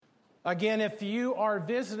Again, if you are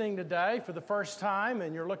visiting today for the first time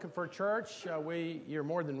and you're looking for a church, you're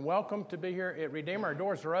more than welcome to be here at Redeemer. Our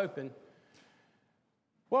doors are open.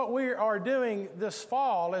 What we are doing this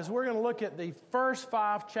fall is we're going to look at the first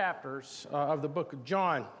 5 chapters of the book of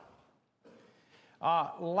John.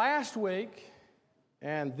 Last week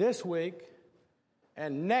and this week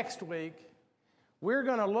and next week, we're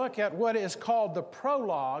going to look at what is called the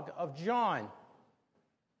prologue of John.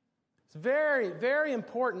 It's a very, very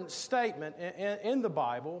important statement in the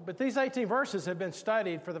Bible, but these 18 verses have been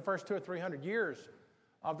studied for the first 200 or 300 years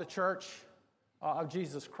of the church of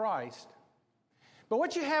Jesus Christ. But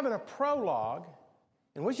what you have in a prologue,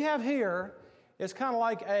 and what you have here, is kind of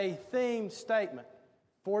like a theme statement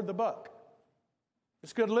for the book.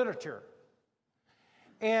 It's good literature.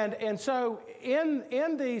 And so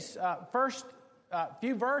in these first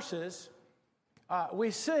few verses,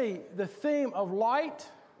 we see the theme of light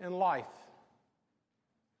and life.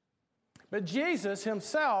 But Jesus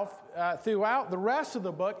himself, throughout the rest of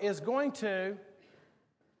the book, is going to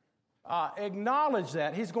acknowledge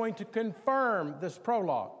that. He's going to confirm this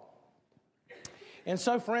prologue. And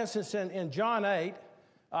so, for instance, in John 8,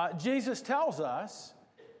 Jesus tells us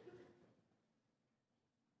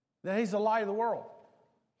that he's the light of the world.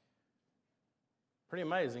 Pretty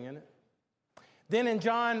amazing, isn't it? Then in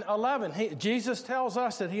John 11, Jesus tells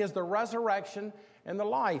us that he is the resurrection and the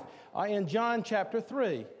life. In John chapter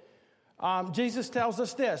 3, Jesus tells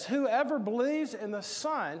us this: whoever believes in the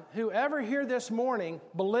Son, whoever here this morning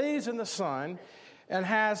believes in the Son and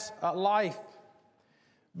has life,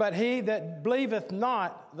 but he that believeth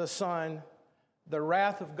not the Son, the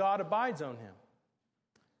wrath of God abides on him.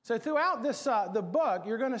 So throughout this the book,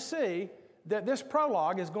 you're going to see that this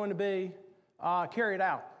prologue is going to be carried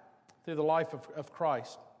out through the life of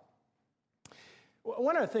Christ.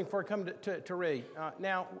 One other thing before I come to read.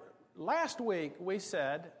 Now, last week we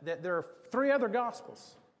said that there are 3 other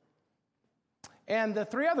Gospels. And the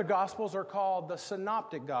 3 other Gospels are called the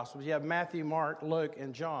Synoptic Gospels. You have Matthew, Mark, Luke,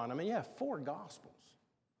 and John. I mean, you have 4 Gospels.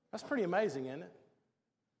 That's pretty amazing, isn't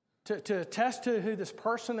it? To attest to who this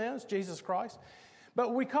person is, Jesus Christ.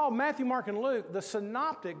 But we call Matthew, Mark, and Luke the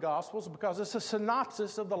Synoptic Gospels because it's a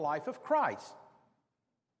synopsis of the life of Christ.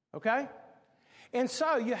 Okay? And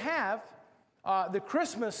so you have the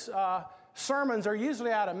Christmas sermons are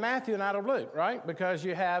usually out of Matthew and out of Luke, right? Because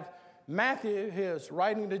you have Matthew, who is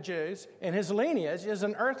writing to Jews, and his lineage is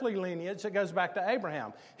an earthly lineage that goes back to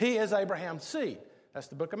Abraham. He is Abraham's seed. That's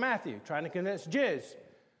the book of Matthew, trying to convince Jews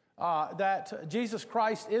that Jesus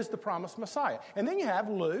Christ is the promised Messiah. And then you have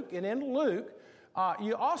Luke, and in Luke,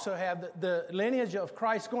 you also have the lineage of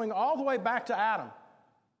Christ going all the way back to Adam.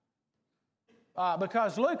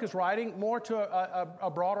 Because Luke is writing more to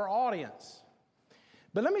a broader audience.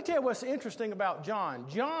 But let me tell you what's interesting about John.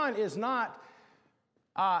 John is not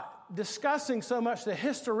discussing so much the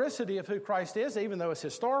historicity of who Christ is, even though it's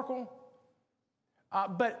historical.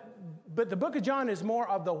 But the book of John is more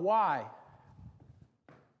of the why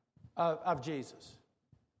of Jesus.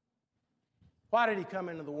 Why did he come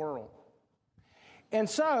into the world? And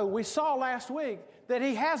so we saw last week that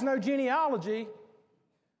he has no genealogy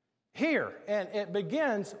here. And it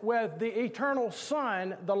begins with the eternal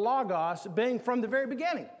Son, the Logos, being from the very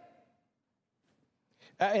beginning.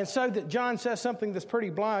 And so that John says something that's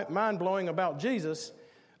pretty mind-blowing about Jesus.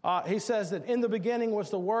 He says that in the beginning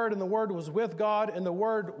was the Word, and the Word was with God, and the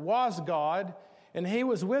Word was God, and he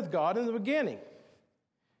was with God in the beginning.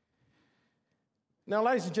 Now,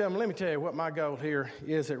 ladies and gentlemen, let me tell you what my goal here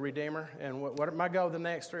is at Redeemer, and what my goal the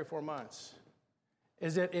next 3 or 4 months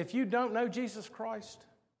is that if you don't know Jesus Christ,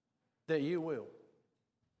 that you will.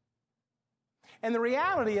 And the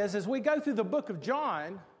reality is, as we go through the book of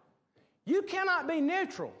John, you cannot be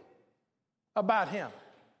neutral about him.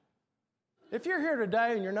 If you're here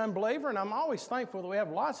today and you're an unbeliever, and I'm always thankful that we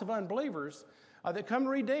have lots of unbelievers that come to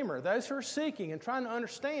Redeemer, those who are seeking and trying to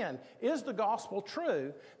understand, is the gospel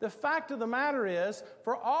true? The fact of the matter is,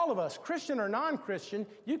 for all of us, Christian or non-Christian,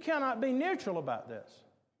 you cannot be neutral about this.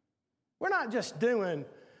 We're not just doing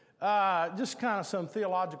just kind of some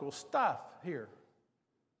theological stuff here.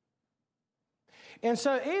 And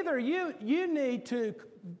so either you need to,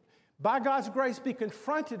 by God's grace, be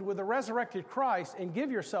confronted with the resurrected Christ and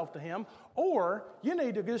give yourself to him, or you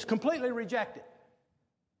need to just completely reject it.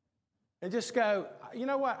 And just go, you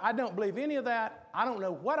know what, I don't believe any of that. I don't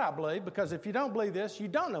know what I believe, because if you don't believe this, you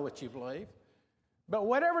don't know what you believe. But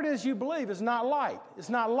whatever it is you believe is not light. It's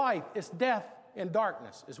not life. It's death and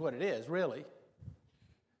darkness is what it is, really.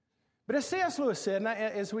 But as C.S. Lewis said, and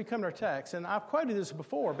as we come to our text, and I've quoted this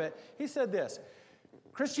before, but he said this: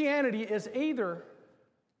 Christianity is either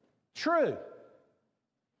true,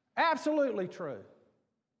 absolutely true,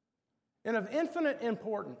 and of infinite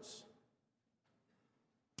importance.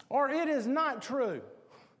 Or it is not true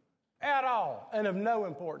at all and of no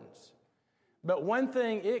importance. But one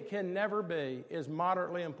thing it can never be is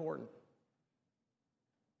moderately important.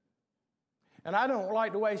 And I don't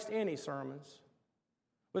like to waste any sermons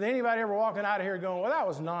with anybody ever walking out of here going, well, that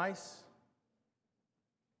was nice.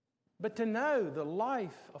 But to know the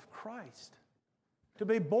life of Christ, to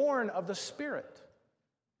be born of the Spirit,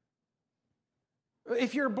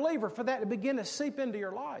 if you're a believer, for that to begin to seep into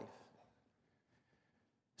your life.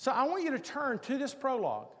 So I want you to turn to this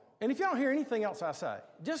prologue. And if you don't hear anything else I say,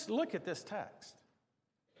 just look at this text.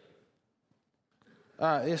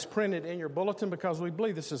 It's printed in your bulletin because we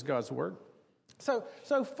believe this is God's Word. So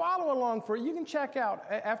follow along for it. You can check out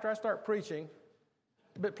after I start preaching,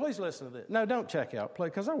 but please listen to this. No, don't check out, please,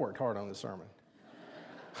 because I worked hard on this sermon.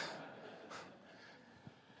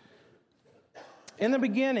 In the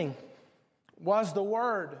beginning was the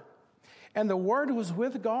Word, and the Word was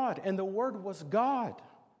with God, and the Word was God.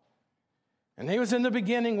 And He was in the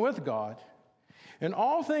beginning with God. And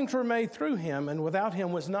all things were made through Him, and without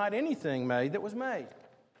Him was not anything made that was made.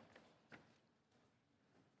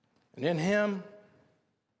 And in Him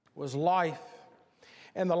was life,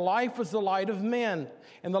 and the life was the light of men.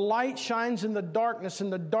 And the light shines in the darkness,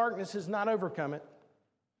 and the darkness has not overcome it.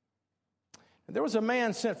 And there was a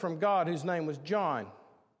man sent from God whose name was John.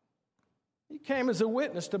 He came as a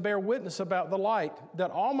witness to bear witness about the light,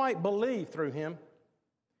 that all might believe through him.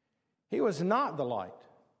 He was not the light,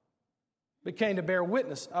 but came to bear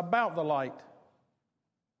witness about the light.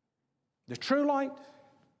 The true light,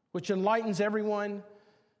 which enlightens everyone,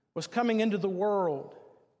 was coming into the world.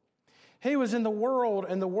 He was in the world,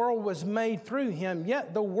 and the world was made through him,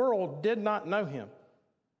 yet the world did not know him.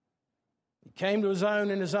 He came to his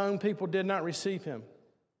own, and his own people did not receive him.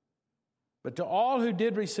 But to all who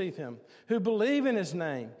did receive him, who believe in his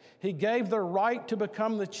name, he gave the right to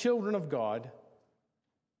become the children of God,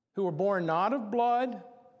 who were born not of blood,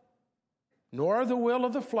 nor of the will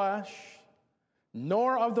of the flesh,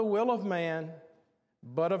 nor of the will of man,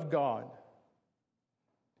 but of God.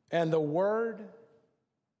 And the Word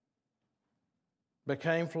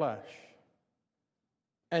became flesh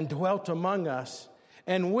and dwelt among us,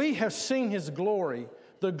 and we have seen his glory,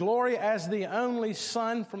 the glory as the only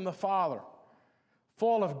Son from the Father,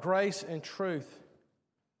 full of grace and truth.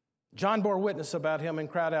 John bore witness about him and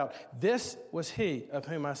cried out, "This was he of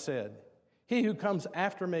whom I said, he who comes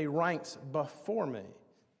after me ranks before me,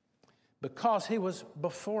 because he was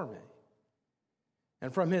before me.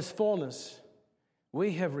 And from his fullness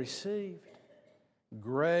we have received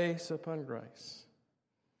grace upon grace.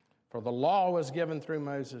 For the law was given through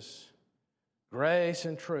Moses. Grace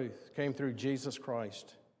and truth came through Jesus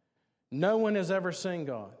Christ. No one has ever seen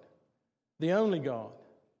God, the only God,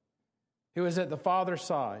 who is at the Father's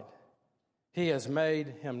side. He has made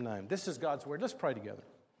him known." This is God's word. Let's pray together.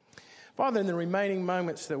 Father, in the remaining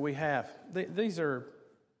moments that we have, these are...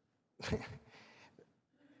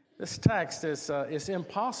 This text is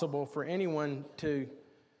impossible for anyone to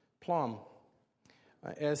plumb.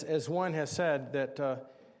 As one has said,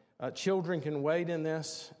 that children can wade in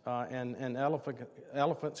this, and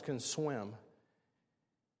elephants can swim.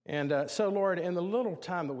 And so, Lord, in the little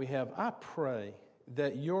time that we have, I pray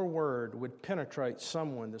that your word would penetrate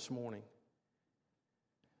someone this morning.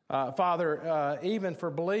 Father, even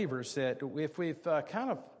for believers, that if we've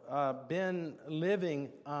kind of been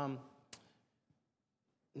living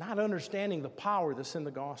not understanding the power that's in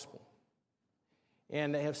the gospel,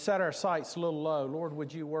 and have set our sights a little low, Lord,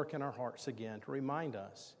 would you work in our hearts again to remind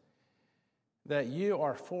us that you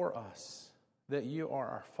are for us, that you are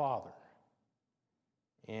our Father.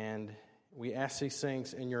 And we ask these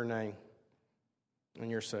things in your name, in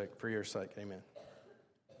your sake, for your sake. Amen.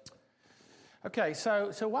 Okay, so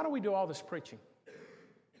why do we do all this preaching?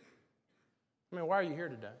 I mean, why are you here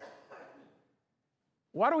today?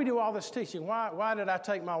 Why do we do all this teaching? Why did I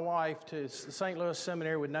take my wife to St. Louis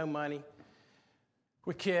Seminary with no money,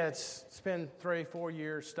 with kids, spend 3-4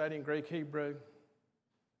 years studying Greek, Hebrew?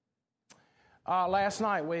 Last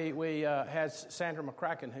night we had Sandra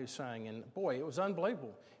McCracken who sang, and boy, it was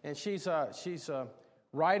unbelievable. And she's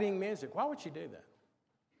writing music. Why would she do that?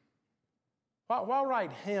 Why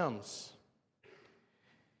write hymns?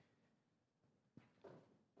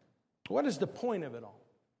 What is the point of it all?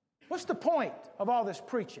 What's the point of all this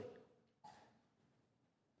preaching?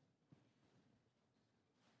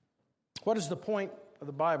 What is the point of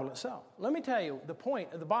the Bible itself? Let me tell you, the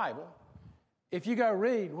point of the Bible, if you go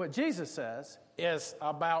read what Jesus says, is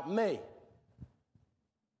about me.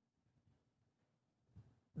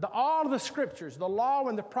 All of the scriptures, the law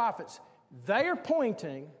and the prophets, they are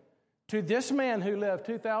pointing to this man who lived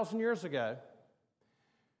 2,000 years ago,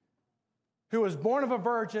 who was born of a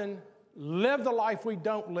virgin, lived the life we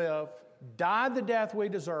don't live, died the death we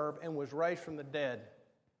deserve, and was raised from the dead.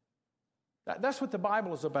 That's what the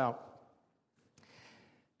Bible is about.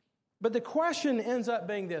 But the question ends up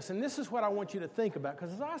being this, and this is what I want you to think about,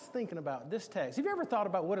 because as I was thinking about this text, have you ever thought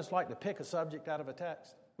about what it's like to pick a subject out of a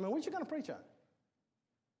text? I mean, what you going to preach on?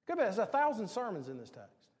 There's 1,000 sermons in this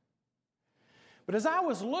text. But as I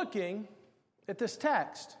was looking at this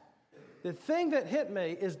text, the thing that hit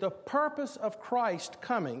me is the purpose of Christ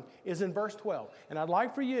coming is in verse 12. And I'd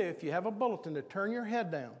like for you, if you have a bulletin, to turn your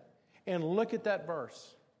head down and look at that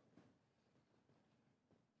verse.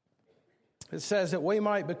 It says that we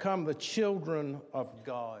might become the children of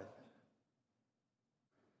God.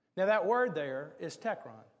 Now that word there is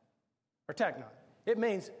tekron, or teknon. It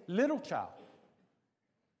means little child.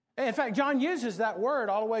 In fact, John uses that word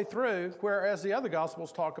all the way through, whereas the other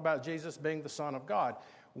Gospels talk about Jesus being the Son of God.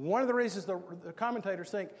 One of the reasons the commentators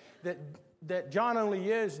think that John only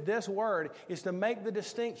used this word is to make the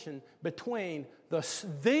distinction between the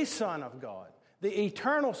Son of God, the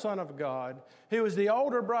eternal Son of God, who is the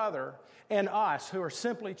older brother, and us, who are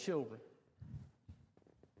simply children.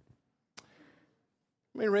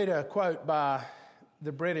 Let me read a quote by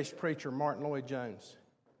the British preacher Martin Lloyd-Jones.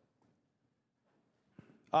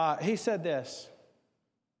 He said this,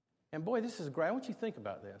 and boy, this is great. I want you to think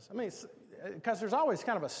about this. I mean, because there's always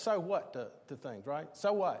kind of a so what to things, right?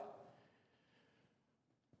 So what?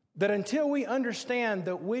 That until we understand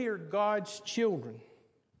that we are God's children,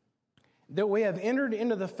 that we have entered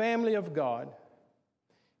into the family of God,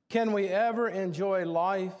 can we ever enjoy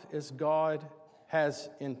life as God has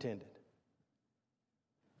intended?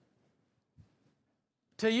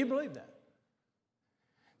 Do you believe that?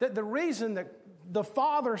 That the reason that the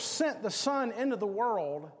Father sent the Son into the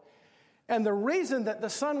world, and the reason that the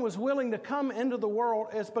Son was willing to come into the world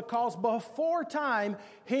is because before time,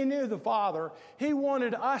 He knew the Father. He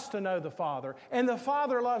wanted us to know the Father. And the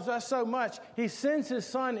Father loves us so much, He sends His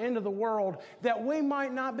Son into the world that we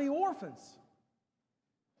might not be orphans.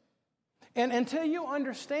 And until you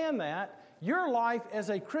understand that, your life as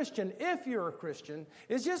a Christian, if you're a Christian,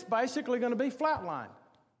 is just basically going to be flatline.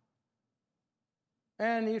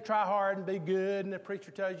 And you try hard and be good, and the preacher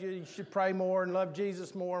tells you should pray more and love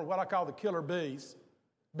Jesus more, and what I call the killer bees.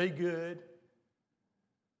 Be good.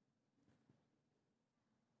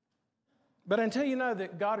 But until you know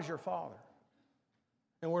that God is your Father,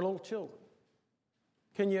 and we're little children,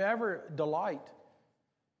 can you ever delight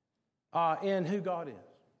in who God is?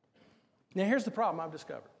 Now, here's the problem I've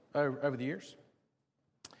discovered over the years.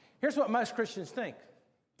 Here's what most Christians think,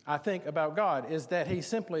 I think, about God, is that He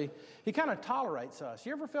kind of tolerates us.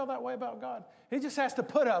 You ever feel that way about God? He just has to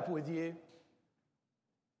put up with you.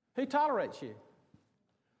 He tolerates you.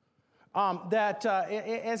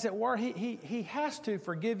 As it were, he has to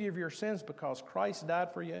forgive you of your sins because Christ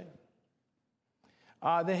died for you.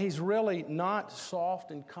 That He's really not soft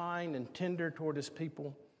and kind and tender toward His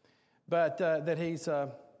people, but that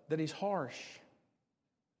He's harsh.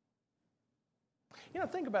 You know,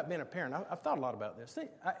 think about being a parent. I've thought a lot about this.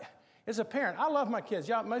 As a parent, I love my kids.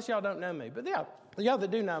 Most of y'all don't know me, but y'all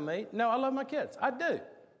that do know me know I love my kids. I do.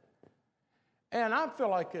 And I feel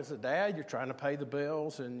like as a dad, you're trying to pay the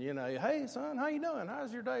bills, and hey son, how you doing?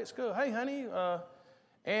 How's your day at school? Hey honey,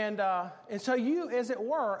 and so you, as it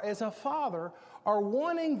were, as a father, are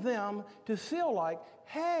wanting them to feel like,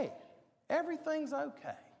 hey, everything's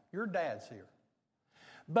okay. Your dad's here.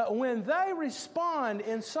 But when they respond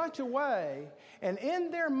in such a way, and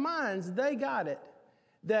in their minds they got it,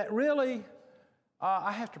 that really,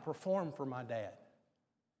 I have to perform for my dad,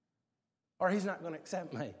 or he's not going to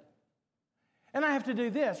accept me. And I have to do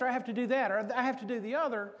this, or I have to do that, or I have to do the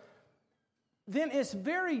other, then it's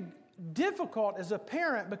very difficult as a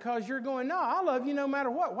parent because you're going, no, I love you no matter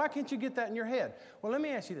what. Why can't you get that in your head? Well, let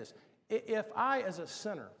me ask you this. If I, as a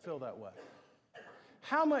sinner, feel that way,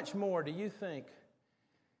 how much more do you think,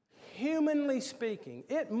 humanly speaking,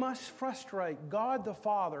 it must frustrate God the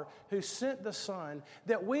Father who sent the Son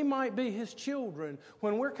that we might be His children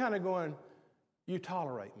when we're kind of going, you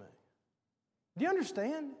tolerate me? Do you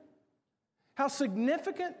understand how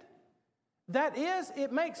significant that is?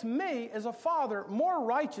 It makes me, as a father, more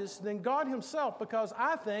righteous than God Himself because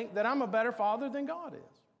I think that I'm a better father than God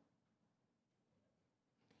is.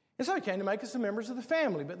 And so He came to make us the members of the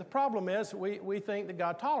family, but the problem is we think that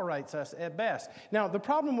God tolerates us at best. Now, the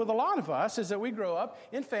problem with a lot of us is that we grow up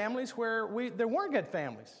in families where there weren't good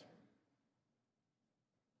families.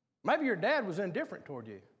 Maybe your dad was indifferent toward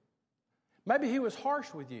you. Maybe he was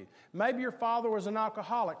harsh with you. Maybe your father was an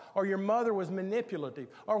alcoholic, or your mother was manipulative,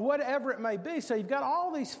 or whatever it may be. So you've got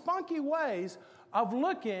all these funky ways of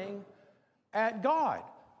looking at God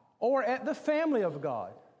or at the family of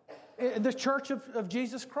God, the church of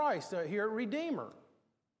Jesus Christ here at Redeemer.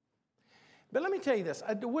 But let me tell you this.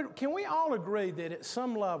 Can we all agree that at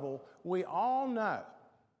some level we all know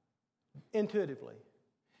intuitively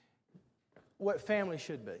what family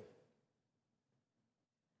should be?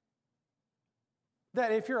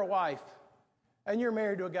 That if you're a wife and you're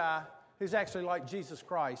married to a guy who's actually like Jesus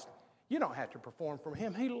Christ, you don't have to perform for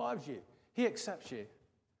him. He loves you. He accepts you.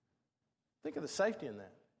 Think of the safety in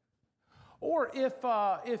that. Or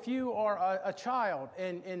if you are a child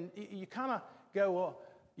and you kind of go, well,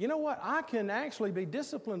 you know what? I can actually be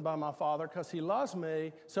disciplined by my father because he loves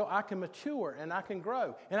me, so I can mature and I can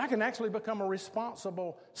grow. And I can actually become a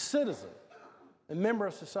responsible citizen, a member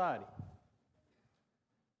of society.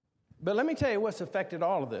 But let me tell you what's affected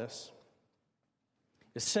all of this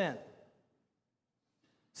is sin.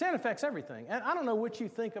 Sin affects everything. And I don't know what you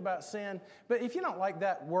think about sin, but if you don't like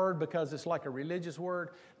that word because it's like a religious word,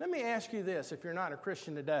 let me ask you this, if you're not a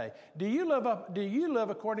Christian today. Do you live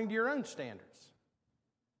according to your own standards?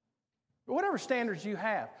 Whatever standards you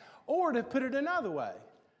have. Or to put it another way,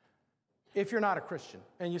 if you're not a Christian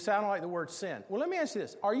and you say, I don't like the word sin. Well, let me ask you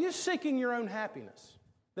this. Are you seeking your own happiness?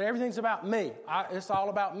 That everything's about me. It's all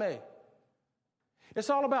about me. It's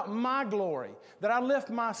all about my glory, that I lift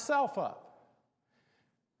myself up.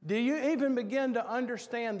 Do you even begin to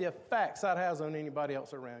understand the effects that has on anybody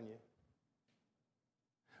else around you?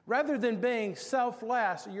 Rather than being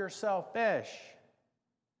selfless, you're selfish.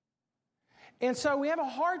 And so we have a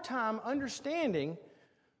hard time understanding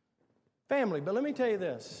family. But let me tell you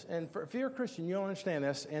this, and if you're a Christian, you'll understand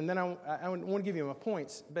this, and then I want to give you my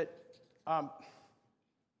points. But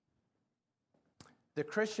the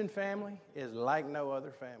Christian family is like no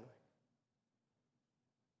other family.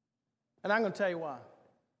 And I'm going to tell you why.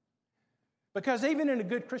 Because even in a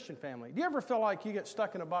good Christian family, do you ever feel like you get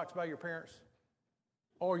stuck in a box by your parents?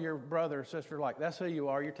 Or your brother or sister, like, that's who you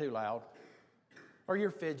are, you're too loud. Or you're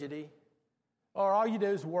fidgety. Or all you do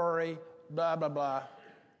is worry, blah, blah, blah.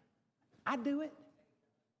 I do it.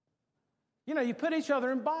 You know, you put each other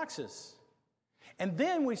in boxes. And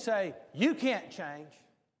then we say, you can't change.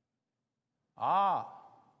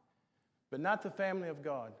 But not the family of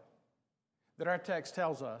God that our text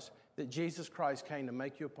tells us that Jesus Christ came to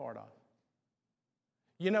make you a part of.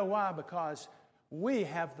 You know why? Because we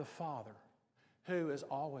have the Father who is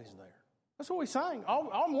always there. That's what we sang.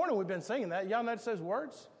 All morning we've been singing that. Y'all notice those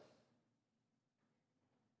words?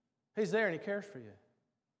 He's there and He cares for you.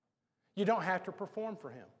 You don't have to perform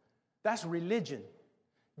for Him. That's religion.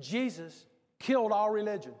 Jesus killed all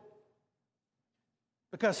religion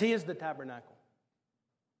because He is the tabernacle.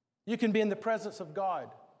 You can be in the presence of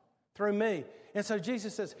God through me. And so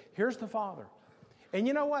Jesus says, here's the Father. And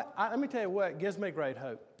you know what? Let me tell you what gives me great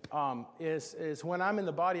hope is when I'm in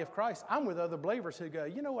the body of Christ, I'm with other believers who go,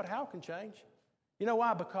 you know what? Hal can change. You know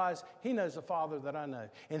why? Because He knows the Father that I know,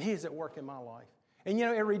 and He's at work in my life. And you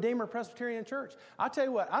know, at Redeemer Presbyterian Church, I tell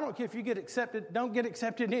you what, I don't care if you get accepted, don't get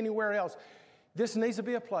accepted anywhere else. This needs to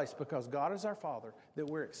be a place because God is our Father that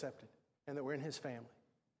we're accepted and that we're in His family.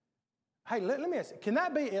 Hey, let me ask you, can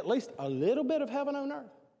that be at least a little bit of heaven on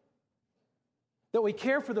earth? That we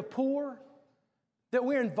care for the poor? That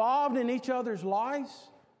we're involved in each other's lives?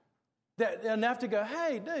 That enough to go,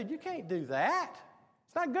 hey, dude, you can't do that.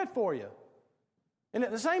 It's not good for you. And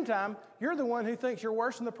at the same time, you're the one who thinks you're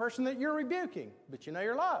worse than the person that you're rebuking, but you know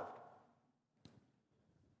you're loved.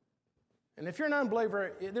 And if you're an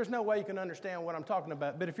unbeliever, there's no way you can understand what I'm talking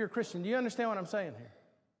about. But if you're a Christian, do you understand what I'm saying here?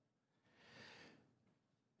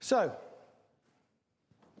 So,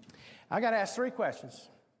 I got to ask 3 questions.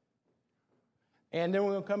 And then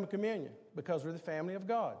we're going to come to communion because we're the family of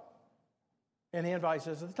God. And He invites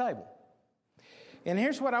us to the table. And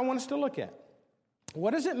here's what I want us to look at.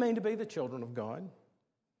 What does it mean to be the children of God?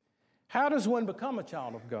 How does one become a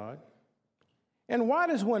child of God? And why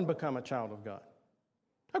does one become a child of God?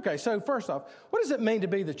 Okay, so first off, what does it mean to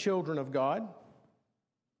be the children of God?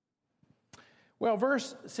 Well,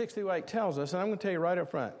 verse 6 through 8 tells us, and I'm going to tell you right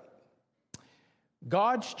up front,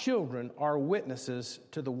 God's children are witnesses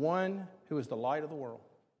to the one who is the light of the world.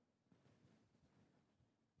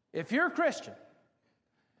 If you're a Christian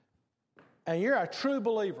and you're a true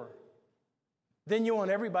believer, then you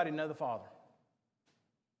want everybody to know the Father.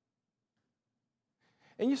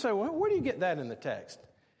 And you say, well, where do you get that in the text?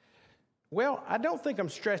 Well, I don't think I'm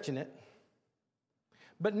stretching it.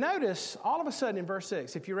 But notice, all of a sudden in verse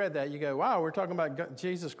 6, if you read that, you go, wow, we're talking about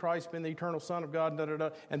Jesus Christ being the eternal Son of God,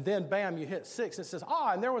 and then bam, you hit 6, and it says,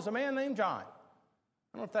 and there was a man named John.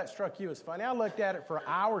 I don't know if that struck you as funny. I looked at it for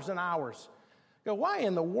hours and hours. I go, why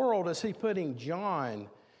in the world is he putting John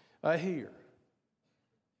here?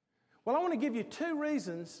 Well, I want to give you 2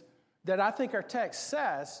 reasons that I think our text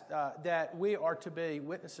says that we are to be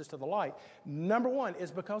witnesses to the light. Number 1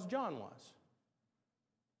 is because John was.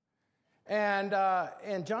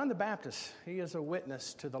 And John the Baptist, he is a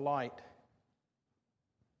witness to the light.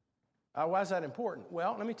 Why is that important?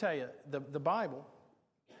 Well, let me tell you, the Bible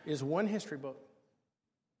is one history book.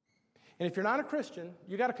 And if you're not a Christian,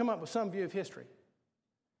 you got to come up with some view of history.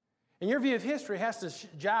 And your view of history has to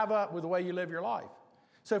jive up with the way you live your life.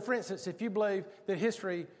 So, for instance, if you believe that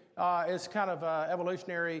history is kind of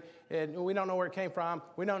evolutionary and we don't know where it came from,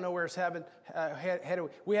 we don't know where it's headed,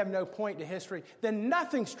 we have no point to history, then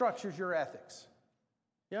nothing structures your ethics.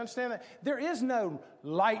 You understand that? There is no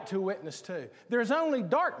light to witness to. There's only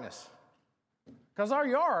darkness. Because all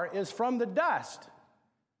you are is from the dust.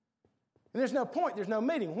 And there's no point, there's no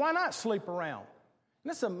meaning. Why not sleep around?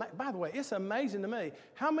 And by the way, it's amazing to me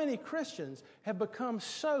how many Christians have become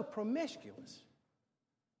so promiscuous.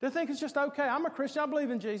 They think it's just okay. I'm a Christian, I believe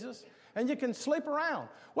in Jesus, and you can sleep around.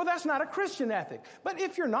 Well, that's not a Christian ethic. But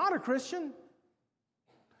if you're not a Christian,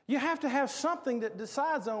 you have to have something that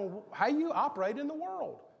decides on how you operate in the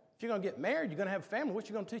world. If you're going to get married, you're going to have a family, what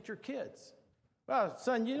you're going to teach your kids? Well,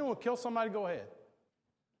 son, you don't want to kill somebody, go ahead.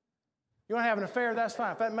 You want to have an affair, that's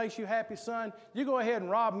fine. If that makes you happy, son, you go ahead and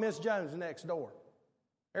rob Miss Jones next door.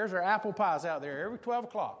 There's her apple pies out there every 12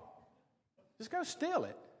 o'clock. Just go steal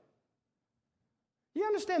it. You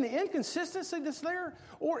understand the inconsistency that's there?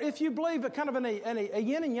 Or if you believe a kind of a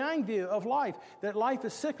yin and yang view of life, that life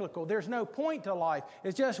is cyclical, there's no point to life,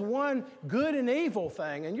 it's just one good and evil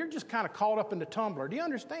thing, and you're just kind of caught up in the tumbler. Do you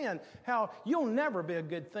understand how you'll never be a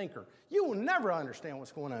good thinker? You will never understand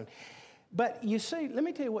what's going on. But you see, let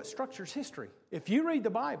me tell you what structures history. If you read the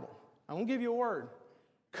Bible, I'm going to give you a word,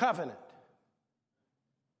 covenant.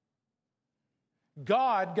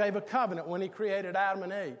 God gave a covenant when he created Adam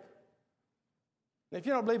and Eve. And if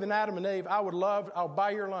you don't believe in Adam and Eve, I'll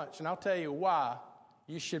buy your lunch and I'll tell you why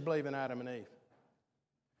you should believe in Adam and Eve.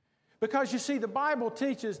 Because you see, the Bible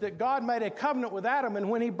teaches that God made a covenant with Adam, and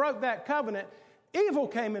when he broke that covenant, evil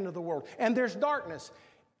came into the world, and there's darkness.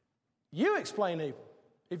 You explain evil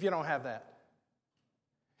if you don't have that.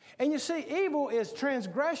 And you see, evil is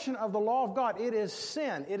transgression of the law of God. It is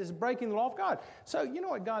sin. It is breaking the law of God. So you know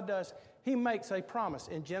what God does? He makes a promise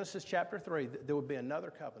in Genesis chapter 3 that there will be another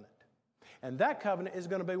covenant. And that covenant is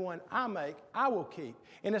going to be one I will keep.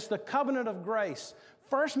 And it's the covenant of grace,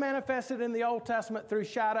 first manifested in the Old Testament through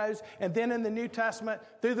shadows, and then in the New Testament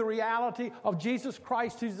through the reality of Jesus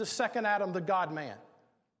Christ, who's the second Adam, the God-man.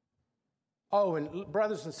 Oh, and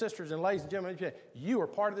brothers and sisters and ladies and gentlemen, you are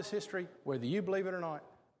part of this history, whether you believe it or not.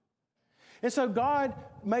 And so God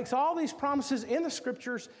makes all these promises in the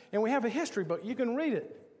Scriptures, and we have a history book. You can read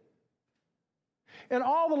it. And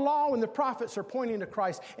all the law and the prophets are pointing to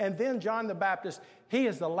Christ. And then John the Baptist, he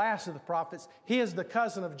is the last of the prophets. He is the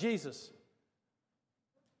cousin of Jesus.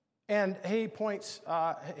 And he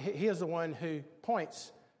is the one who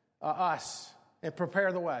points us and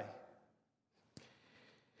prepare the way.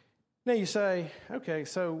 Now you say, okay,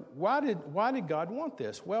 so why did God want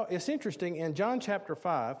this? Well, it's interesting. In John chapter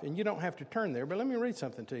 5, and you don't have to turn there, but let me read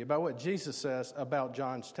something to you about what Jesus says about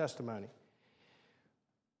John's testimony.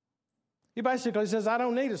 He basically says, I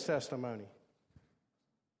don't need his testimony.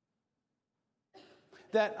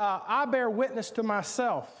 That I bear witness to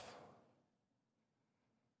myself.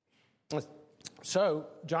 So,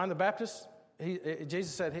 John the Baptist,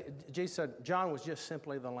 Jesus said, John was just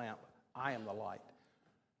simply the lamp. I am the light.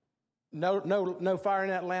 No fire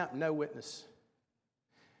in that lamp, no witness.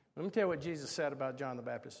 Let me tell you what Jesus said about John the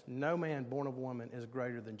Baptist. No man born of woman is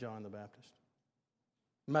greater than John the Baptist.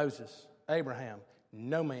 Moses, Abraham,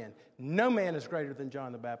 no man is greater than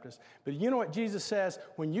John the Baptist. But you know what Jesus says?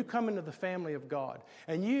 When you come into the family of God,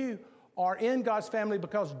 and you are in God's family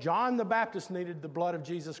because John the Baptist needed the blood of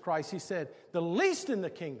Jesus Christ, he said, the least in the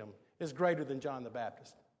kingdom is greater than John the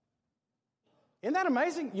Baptist. Isn't that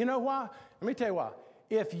amazing? You know why? Let me tell you why.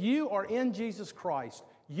 If you are in Jesus Christ,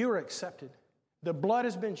 you're accepted. The blood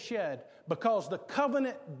has been shed because the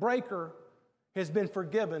covenant breaker has been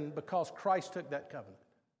forgiven because Christ took that covenant.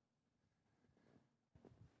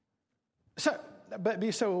 But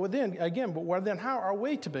then how are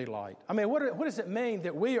we to be light? I mean, what does it mean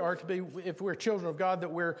that we are to be, if we're children of God,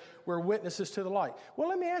 that we're witnesses to the light? Well,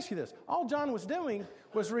 let me ask you this. All John was doing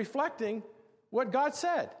was reflecting what God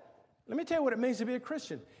said. Let me tell you what it means to be a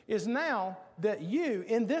Christian, is now that you,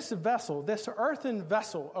 in this vessel, this earthen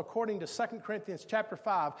vessel, according to 2 Corinthians chapter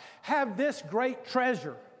 5, have this great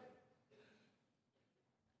treasure.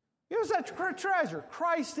 Here's that treasure,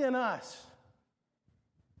 Christ in us.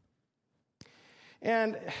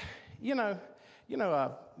 And, the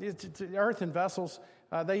earthen vessels,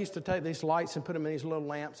 they used to take these lights and put them in these little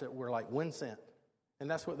lamps that were like 1 cent.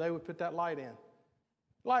 And that's what they would put that light in.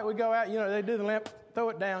 Light would go out, they do the lamp, throw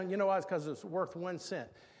it down. You know why? It's because it's worth 1 cent.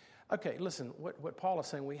 Okay, listen, what Paul is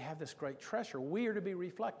saying, we have this great treasure. We are to be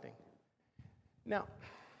reflecting. Now,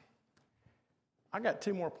 I got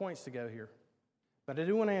 2 more points to go here. But I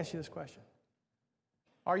do want to ask you this question.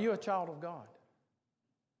 Are you a child of God?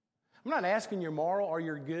 I'm not asking you're moral. Are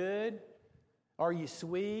you good? Are you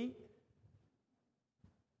sweet?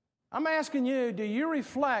 I'm asking you, do you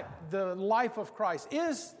reflect the life of Christ?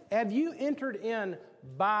 Have you entered in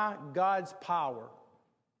by God's power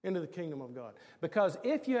into the kingdom of God? Because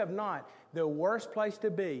if you have not, the worst place to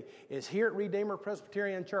be is here at Redeemer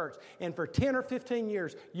Presbyterian Church. And for 10 or 15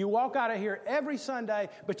 years, you walk out of here every Sunday,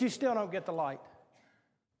 but you still don't get the light.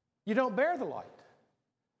 You don't bear the light.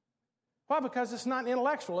 Why? Because it's not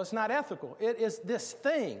intellectual. It's not ethical. It is this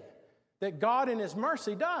thing that God in His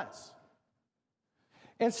mercy does.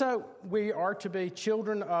 And so we are to be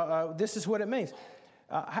children. This is what it means.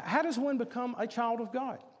 How does one become a child of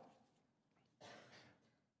God?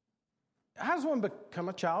 How does one become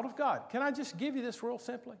a child of God? Can I just give you this real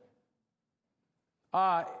simply?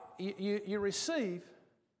 You receive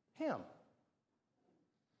Him.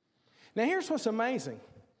 Now here's what's amazing,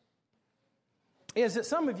 is that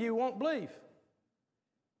some of you won't believe.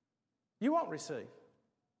 You won't receive.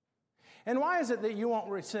 And why is it that you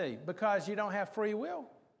won't receive? Because you don't have free will?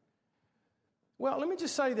 Well, let me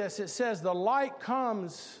just say this. It says the light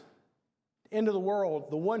comes into the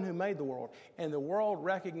world, the one who made the world, and the world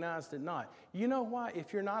recognized it not. You know why?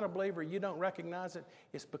 If you're not a believer, you don't recognize it.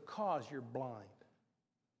 It's because you're blind.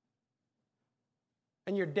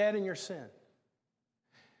 And you're dead in your sin.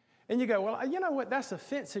 And you go, well, you know what? That's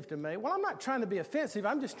offensive to me. Well, I'm not trying to be offensive.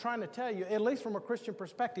 I'm just trying to tell you, at least from a Christian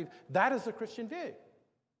perspective, that is the Christian view.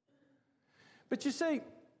 But you see,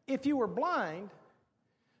 if you were blind,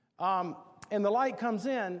 and the light comes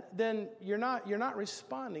in, then you're not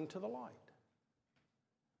responding to the light.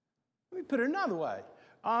 Let me put it another way.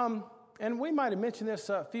 And we might have mentioned this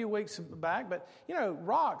a few weeks back, but,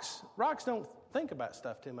 rocks don't think about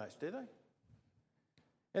stuff too much, do they?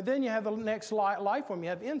 And then you have the next life form. You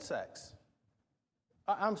have insects.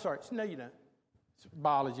 I'm sorry. No, you don't. It's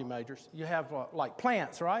biology majors. You have, like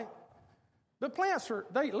plants, right? But plants,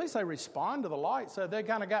 at least they respond to the light, so they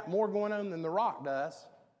kind of got more going on than the rock does.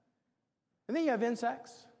 And then you have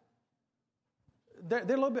insects. They're a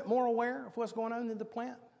little bit more aware of what's going on than the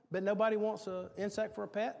plant, but nobody wants an insect for a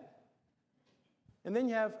pet. And then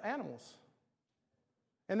you have animals.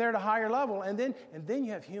 And they're at a higher level. And then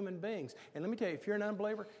you have human beings. And let me tell you, if you're an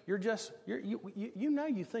unbeliever, you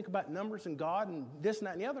think about numbers and God and this and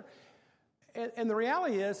that and the other. And the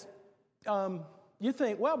reality is, you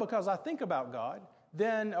think, well, because I think about God,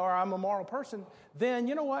 or I'm a moral person, then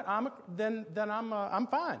you know what? I'm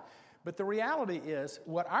fine. But the reality is,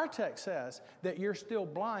 what our text says, that you're still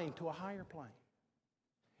blind to a higher plane.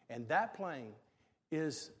 And that plane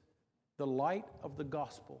is the light of the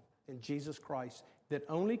gospel in Jesus Christ that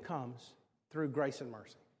only comes through grace and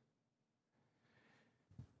mercy.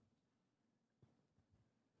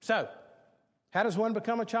 So, how does one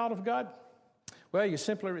become a child of God? Well, you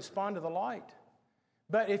simply respond to the light.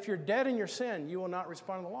 But if you're dead in your sin, you will not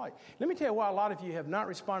respond to the light. Let me tell you why a lot of you have not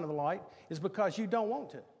responded to the light is because you don't want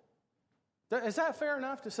to. Is that fair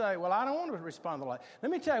enough to say, well, I don't want to respond to the light?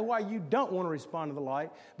 Let me tell you why you don't want to respond to the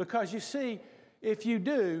light. Because you see, if you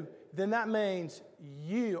do, then that means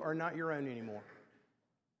you are not your own anymore.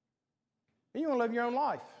 And you want to live your own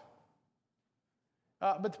life.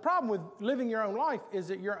 But the problem with living your own life is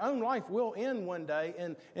that your own life will end one day.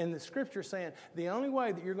 And the Scripture is saying the only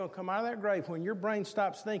way that you're going to come out of that grave when your brain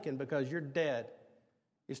stops thinking because you're dead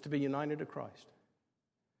is to be united to Christ.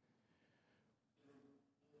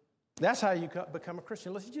 That's how you become a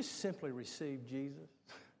Christian. Let's just simply receive Jesus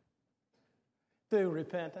through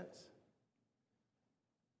repentance.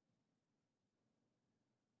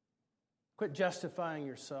 Quit justifying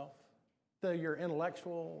yourself through your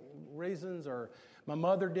intellectual reasons, or my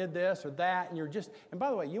mother did this or that, and by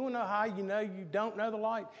the way, you want to know how you know you don't know the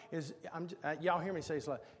light? Y'all hear me say this,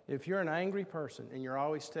 like, if you're an angry person and you're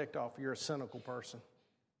always ticked off, you're a cynical person.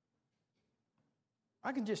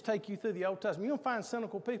 I can just take you through the Old Testament. You'll find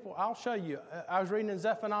cynical people. I'll show you. I was reading in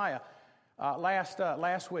Zephaniah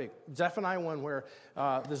last week. Zephaniah 1, where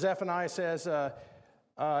the Zephaniah says,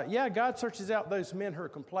 yeah, God searches out those men who are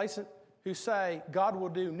complacent, who say God will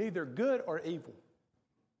do neither good or evil.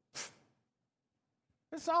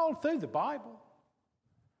 It's all through the Bible.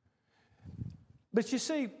 But you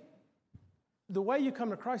see, the way you come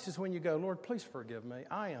to Christ is when you go, Lord, please forgive me.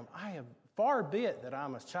 I am, far be it that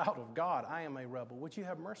I'm a child of God. I am a rebel. Would you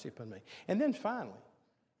have mercy upon me? And then finally,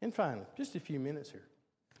 just a few minutes here.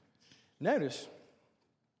 Notice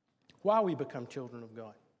why we become children of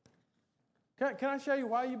God. Can I show you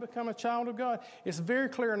why you become a child of God? It's very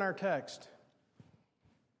clear in our text.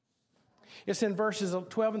 It's in verses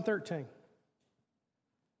 12 and 13.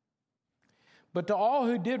 But to all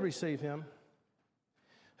who did receive him,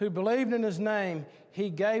 who believed in his name, he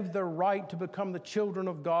gave the right to become the children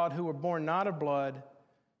of God, who were born not of blood,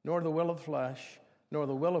 nor the will of the flesh, nor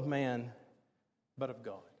the will of man, but of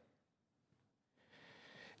God.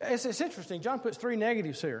 It's interesting. John puts 3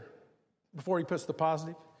 negatives here before he puts the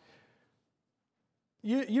positive.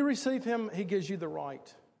 You receive him, he gives you the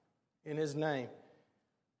right in his name.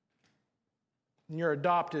 And you're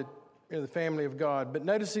adopted in the family of God. But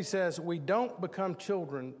notice he says, we don't become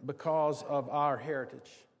children because of our heritage.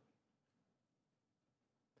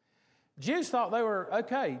 Jews thought they were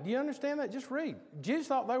okay. Do you understand that? Just read. Jews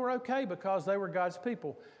thought they were okay because they were God's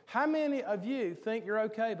people. How many of you think you're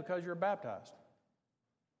okay because you're baptized?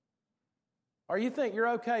 Or you think you're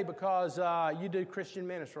okay because you do Christian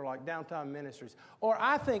ministry like Downtown Ministries? Or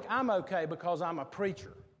I think I'm okay because I'm a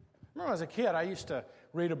preacher. Remember when I was a kid, I used to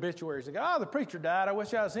read obituaries and go, oh, the preacher died. I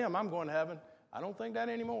wish I was him. I'm going to heaven. I don't think that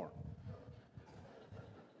anymore.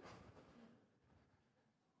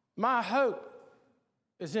 My hope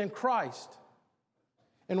is in Christ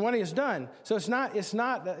and what he has done. So it's not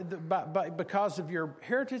because of your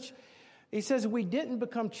heritage. He says we didn't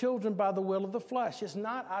become children by the will of the flesh. It's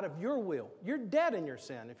not out of your will. You're dead in your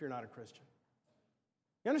sin if you're not a Christian.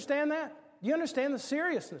 You understand that? You understand the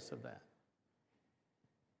seriousness of that?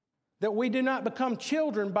 That we do not become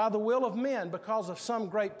children by the will of men because of some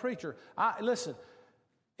great preacher. Listen,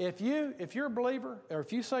 if you're a believer, or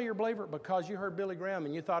if you say you're a believer because you heard Billy Graham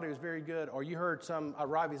and you thought he was very good, or you heard some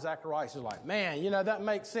Ravi Zacharias who's like, man, that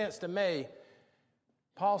makes sense to me.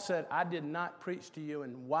 Paul said, I did not preach to you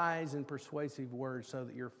in wise and persuasive words so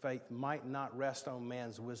that your faith might not rest on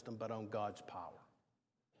man's wisdom but on God's power.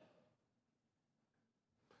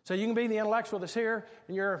 So you can be the intellectual that's here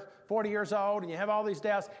and you're 40 years old and you have all these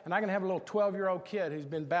doubts, and I can have a little 12-year-old kid who's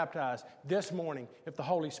been baptized this morning. If the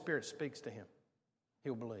Holy Spirit speaks to him,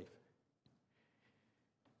 he'll believe.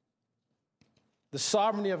 The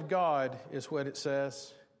sovereignty of God is what it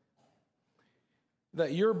says.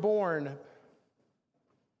 That you're born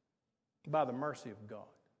by the mercy of God.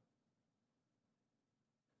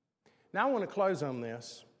 Now I want to close on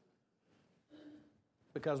this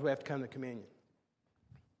because we have to come to communion.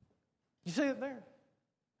 You see it there?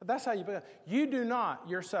 That's how you begin. You do not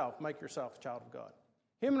yourself make yourself a child of God.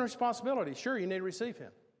 Human responsibility, sure, you need to receive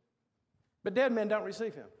him. But dead men don't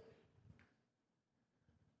receive him.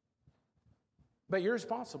 But you're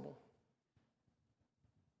responsible.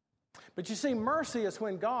 But you see, mercy is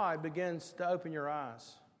when God begins to open your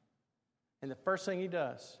eyes. And the first thing he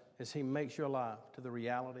does is he makes you alive to the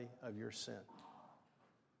reality of your sin.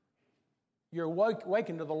 You're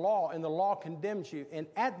awakened to the law, and the law condemns you. And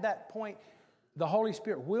at that point, the Holy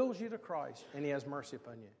Spirit wills you to Christ, and he has mercy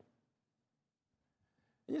upon you.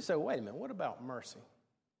 And you say, wait a minute, what about mercy?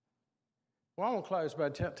 Well, I want to close by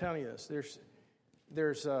telling you this.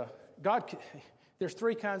 There's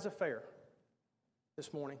 3 kinds of fair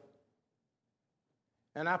this morning.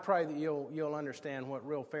 And I pray that you'll understand what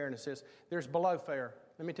real fairness is. There's below fair.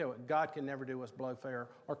 Let me tell you what, God can never do what's below fair,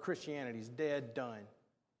 or Christianity's dead, done.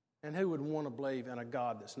 And who would want to believe in a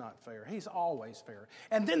God that's not fair? He's always fair.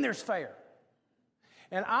 And then there's fair.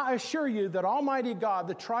 And I assure you that Almighty God,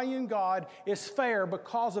 the triune God, is fair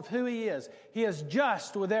because of who he is. He is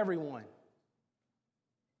just with everyone.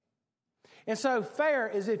 And so fair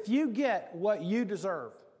is if you get what you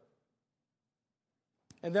deserve.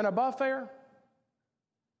 And then above fair,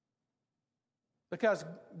 because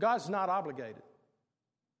God's not obligated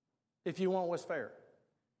if you want what's fair.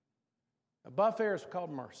 Above fair is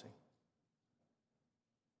called mercy.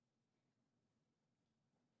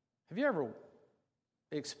 Have you ever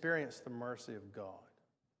experienced the mercy of God?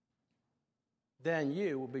 Then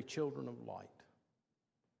you will be children of light.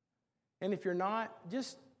 And if you're not,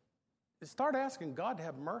 just start asking God to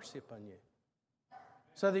have mercy upon you,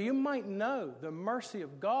 so that you might know the mercy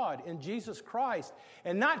of God in Jesus Christ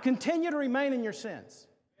and not continue to remain in your sins.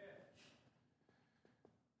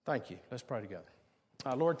 Thank you. Let's pray together.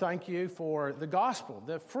 Lord, thank you for the gospel,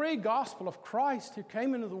 the free gospel of Christ who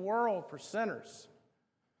came into the world for sinners,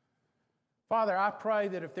 Father, I pray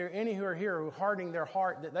that if there are any who are here who are hardening their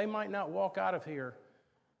heart, that they might not walk out of here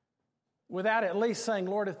without at least saying,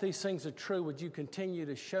 Lord, if these things are true, would you continue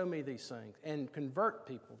to show me these things and convert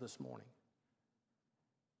people this morning?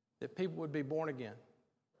 That people would be born again.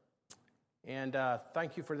 And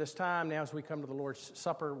thank you for this time. Now as we come to the Lord's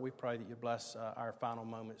Supper, we pray that you bless our final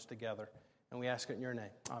moments together. And we ask it in your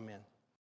name. Amen.